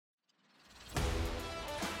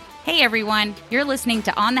Hey everyone, you're listening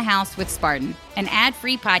to On the House with Spartan, an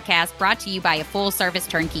ad-free podcast brought to you by a full-service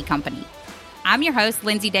turnkey company. I'm your host,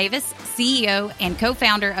 Lindsay Davis, CEO and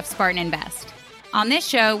co-founder of Spartan Invest. On this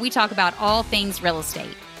show, we talk about all things real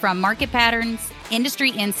estate, from market patterns,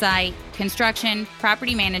 industry insight, construction,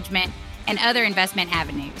 property management, and other investment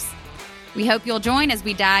avenues. We hope you'll join as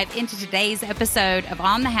we dive into today's episode of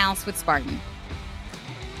On the House with Spartan.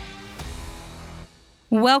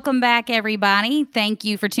 Welcome back, everybody. Thank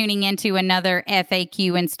you for tuning into another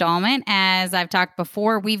FAQ installment. As I've talked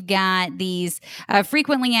before, we've got these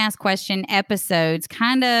frequently asked question episodes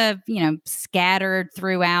kind of, scattered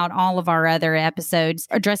throughout all of our other episodes,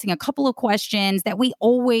 addressing a couple of questions that we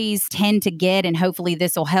always tend to get. And hopefully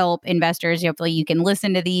this will help investors. Hopefully you can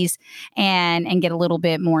listen to these and get a little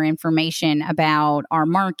bit more information about our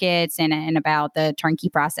markets and about the turnkey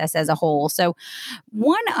process as a whole. So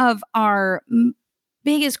one of our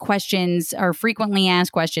biggest questions or frequently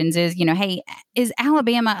asked questions is, hey, is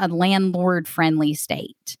Alabama a landlord-friendly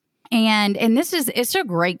state? And it's a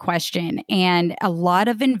great question. And a lot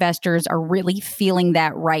of investors are really feeling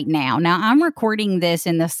that right now. Now, I'm recording this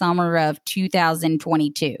in the summer of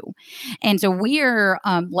 2022. And so we are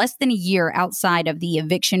less than a year outside of the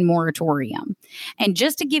eviction moratorium. And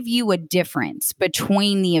just to give you a difference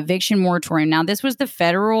between the eviction moratorium, now this was the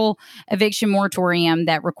federal eviction moratorium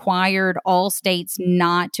that required all states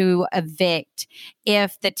not to evict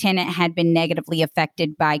if the tenant had been negatively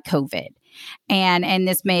affected by COVID. And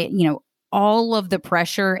this made, all of the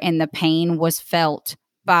pressure and the pain was felt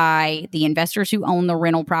by the investors who own the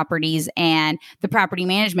rental properties and the property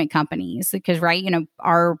management companies. Because,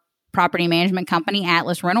 our property management company,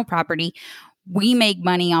 Atlas Rental Property, we make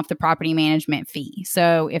money off the property management fee.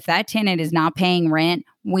 So if that tenant is not paying rent,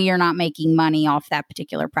 we are not making money off that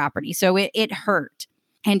particular property. So it hurt.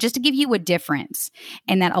 And just to give you a difference,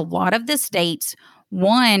 and that a lot of the states,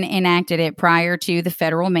 one, enacted it prior to the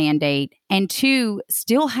federal mandate, and two,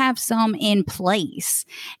 still have some in place.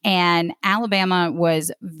 And Alabama was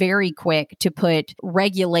very quick to put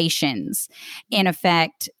regulations in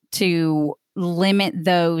effect to limit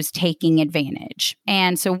those taking advantage.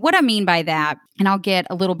 And so what I mean by that, and I'll get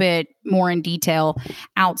a little bit more in detail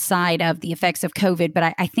outside of the effects of COVID,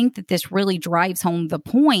 but I think that this really drives home the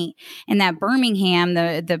point, and that Birmingham,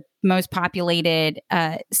 the most populated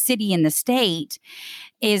city in the state,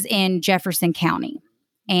 is in Jefferson County.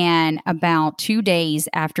 And about 2 days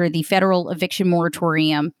after the federal eviction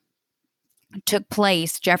moratorium took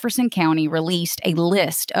place, Jefferson County released a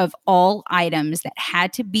list of all items that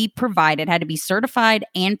had to be certified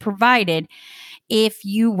and provided if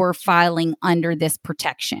you were filing under this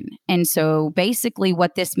protection. And so basically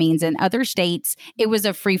what this means, in other states, it was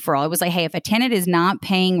a free-for-all. It was like, hey, if a tenant is not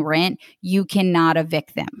paying rent, you cannot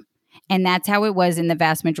evict them. And that's how it was in the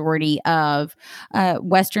vast majority of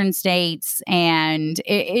Western states. And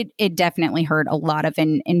it definitely hurt a lot of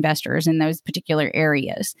investors in those particular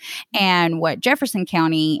areas. And what Jefferson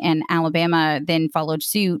County and Alabama then followed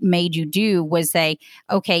suit made you do was say,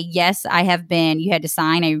 okay, yes, you had to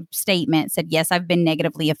sign a statement, said, yes, I've been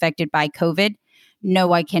negatively affected by COVID.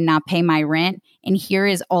 No, I cannot pay my rent. And here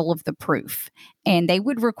is all of the proof. And they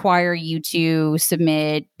would require you to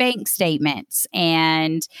submit bank statements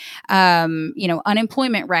and,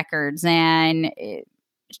 unemployment records and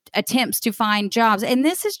attempts to find jobs. And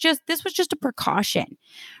this was just a precaution,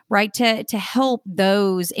 right? To help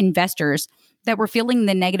those investors that were feeling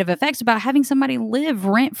the negative effects about having somebody live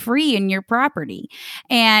rent-free in your property.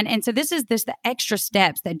 And so this is the extra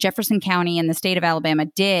steps that Jefferson County and the state of Alabama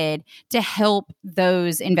did to help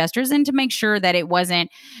those investors and to make sure that it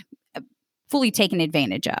wasn't fully taken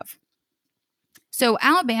advantage of. So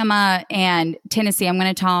Alabama and Tennessee, I'm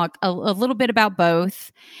going to talk a little bit about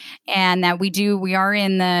both, and that we are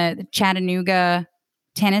in the Chattanooga,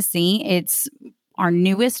 Tennessee. It's our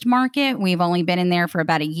newest market. We've only been in there for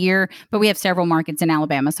about a year, but we have several markets in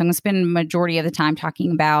Alabama. So I'm going to spend the majority of the time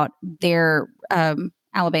talking about their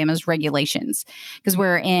Alabama's regulations, because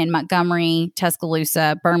we're in Montgomery,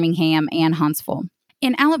 Tuscaloosa, Birmingham, and Huntsville.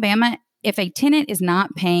 In Alabama, if a tenant is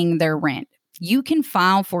not paying their rent, you can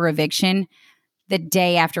file for eviction the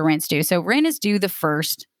day after rent's due. So rent is due the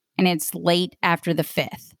 1st and it's late after the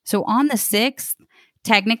 5th. So on the 6th,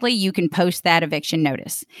 technically you can post that eviction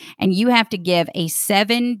notice, and you have to give a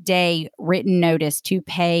 7-day written notice to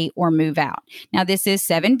pay or move out. Now, this is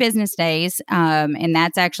 7 business days, and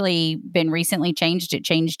that's actually been recently changed. It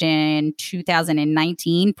changed in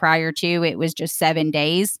 2019. Prior to, it was just 7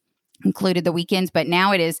 days, included the weekends, but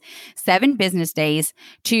now it is 7 business days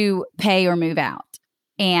to pay or move out.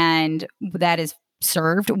 And that is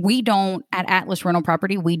served. We don't, at Atlas Rental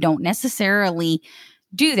Property, we don't necessarily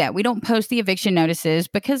do that. We don't post the eviction notices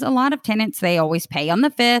because a lot of tenants, they always pay on the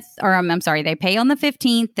 5th, or I'm sorry, they pay on the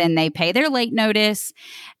 15th, and they pay their late notice,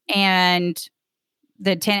 and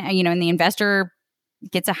the tenant, and the investor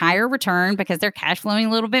gets a higher return because they're cash flowing a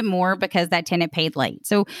little bit more because that tenant paid late.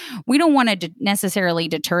 So we don't want to necessarily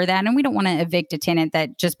deter that, and we don't want to evict a tenant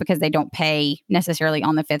that just because they don't pay necessarily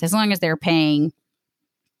on the 5th, as long as they're paying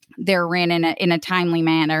their rent in a timely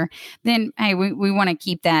manner, then hey, we want to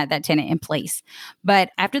keep that tenant in place. But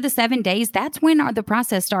after the 7 days, that's when the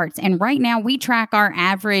process starts. And right now we track our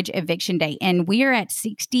average eviction date, and we are at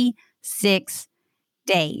 66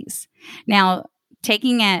 days. Now,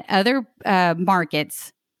 taking at other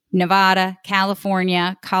markets, Nevada,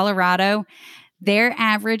 California, Colorado, their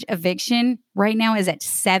average eviction right now is at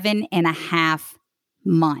 7.5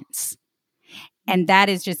 months. And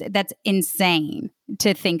that's insane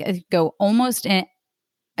to think, go almost a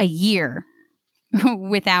year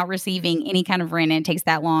without receiving any kind of rent, and it takes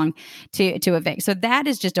that long to evict. So that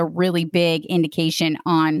is just a really big indication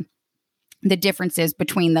on the differences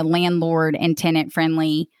between the landlord and tenant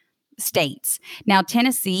friendly states. Now,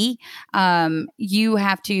 Tennessee, you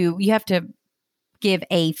have to give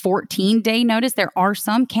a 14-day notice. There are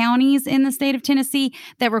some counties in the state of Tennessee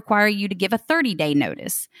that require you to give a 30-day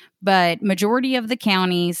notice, but majority of the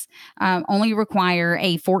counties only require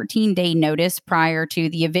a 14-day notice prior to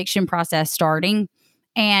the eviction process starting.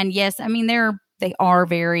 And yes, I mean, they are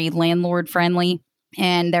very landlord friendly,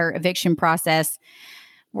 and their eviction process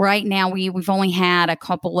right now, we've only had a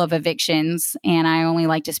couple of evictions, and I only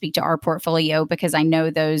like to speak to our portfolio because I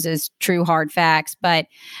know those as true hard facts, but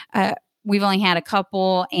we've only had a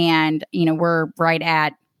couple, and, we're right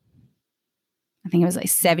at, I think it was like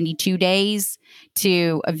 72 days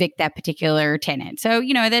to evict that particular tenant. So,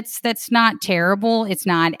 that's not terrible. It's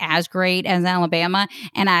not as great as Alabama.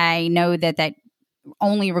 And I know that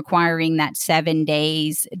only requiring that 7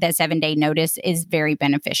 days, that 7-day notice is very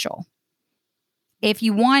beneficial. If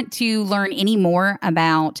you want to learn any more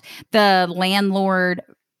about the landlord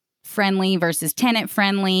friendly versus tenant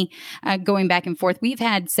friendly, going back and forth, we've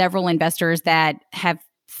had several investors that have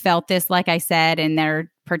felt this, like I said, and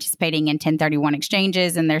they're participating in 1031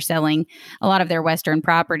 exchanges, and they're selling a lot of their Western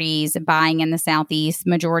properties, buying in the Southeast.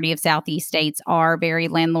 Majority of Southeast states are very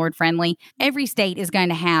landlord friendly. Every state is going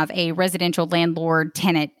to have a residential landlord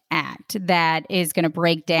tenant act that is going to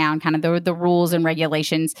break down kind of the rules and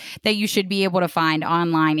regulations that you should be able to find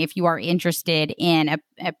online if you are interested in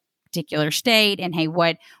a particular state. And hey,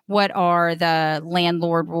 what are the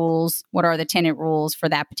landlord rules? What are the tenant rules for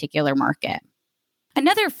that particular market?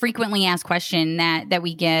 Another frequently asked question that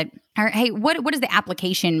we get are, hey, what does the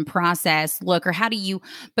application process look, or how do you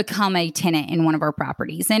become a tenant in one of our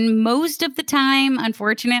properties? And most of the time,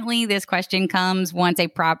 unfortunately, this question comes once a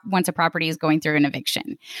property is going through an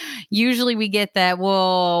eviction. Usually we get that,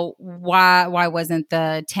 well, why wasn't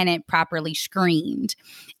the tenant properly screened?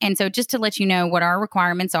 And so just to let you know what our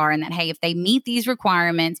requirements are, and that, hey, if they meet these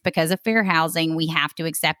requirements because of fair housing, we have to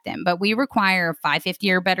accept them. But we require a 550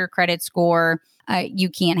 or better credit score. You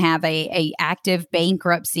can't have a active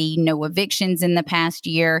bankruptcy, no evictions in the past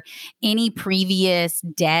year, any previous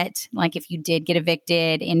debt. Like if you did get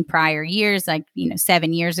evicted in prior years, like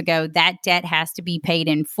 7 years ago, that debt has to be paid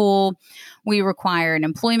in full. We require an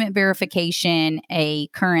employment verification, a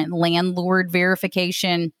current landlord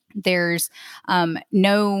verification. There's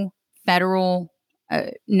no federal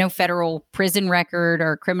prison record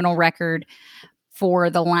or criminal record for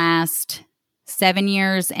the last 7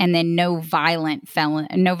 years, and then no violent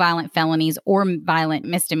felonies or violent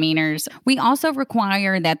misdemeanors. We also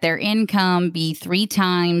require that their income be 3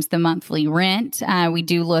 times the monthly rent. We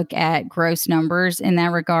do look at gross numbers in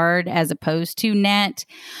that regard as opposed to net,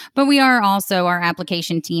 but we are also, our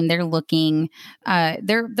application team, they're looking at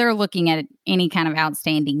any kind of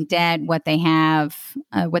outstanding debt, what they have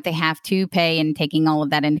to pay, and taking all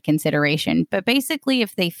of that into consideration. But basically,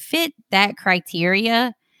 if they fit that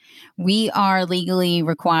criteria, we are legally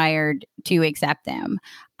required to accept them.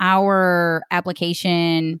 Our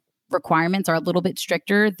application requirements are a little bit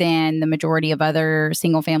stricter than the majority of other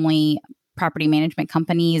single-family property management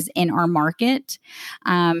companies in our market.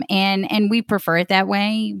 And we prefer it that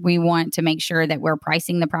way. We want to make sure that we're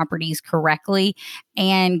pricing the properties correctly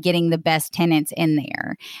and getting the best tenants in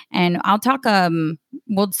there. And I'll talk,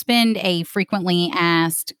 we'll spend a frequently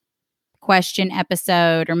asked question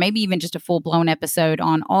episode, or maybe even just a full-blown episode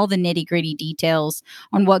on all the nitty-gritty details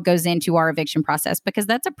on what goes into our eviction process, because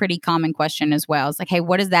that's a pretty common question as well. It's like, hey,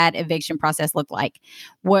 what does that eviction process look like?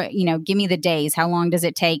 What, give me the days. How long does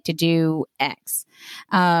it take to do X?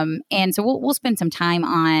 And so we'll spend some time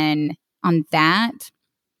on that.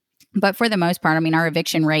 But for the most part, I mean, our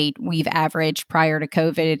eviction rate, we've averaged prior to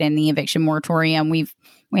COVID and the eviction moratorium, we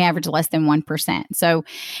average less than 1%. So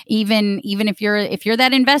even if you're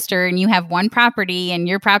that investor and you have one property and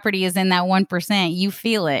your property is in that 1%, you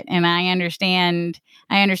feel it. And I understand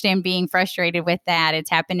being frustrated with that. It's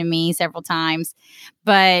happened to me several times,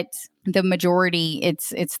 but the majority,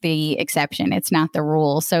 it's the exception. It's not the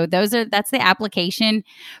rule. So that's the application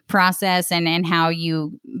process and how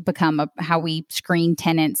you how we screen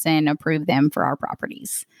tenants and approve them for our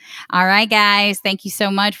properties. All right, guys. Thank you so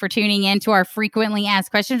much for tuning in to our frequently asked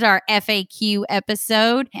questions, our FAQ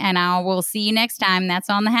episode, and I will see you next time. That's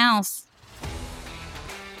On the House.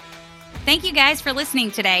 Thank you guys for listening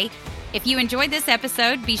today. If you enjoyed this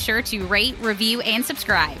episode, be sure to rate, review, and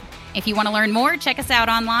subscribe. If you want to learn more, check us out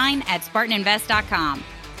online at SpartanInvest.com.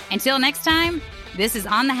 Until next time, this is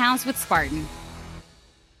On the House with Spartan.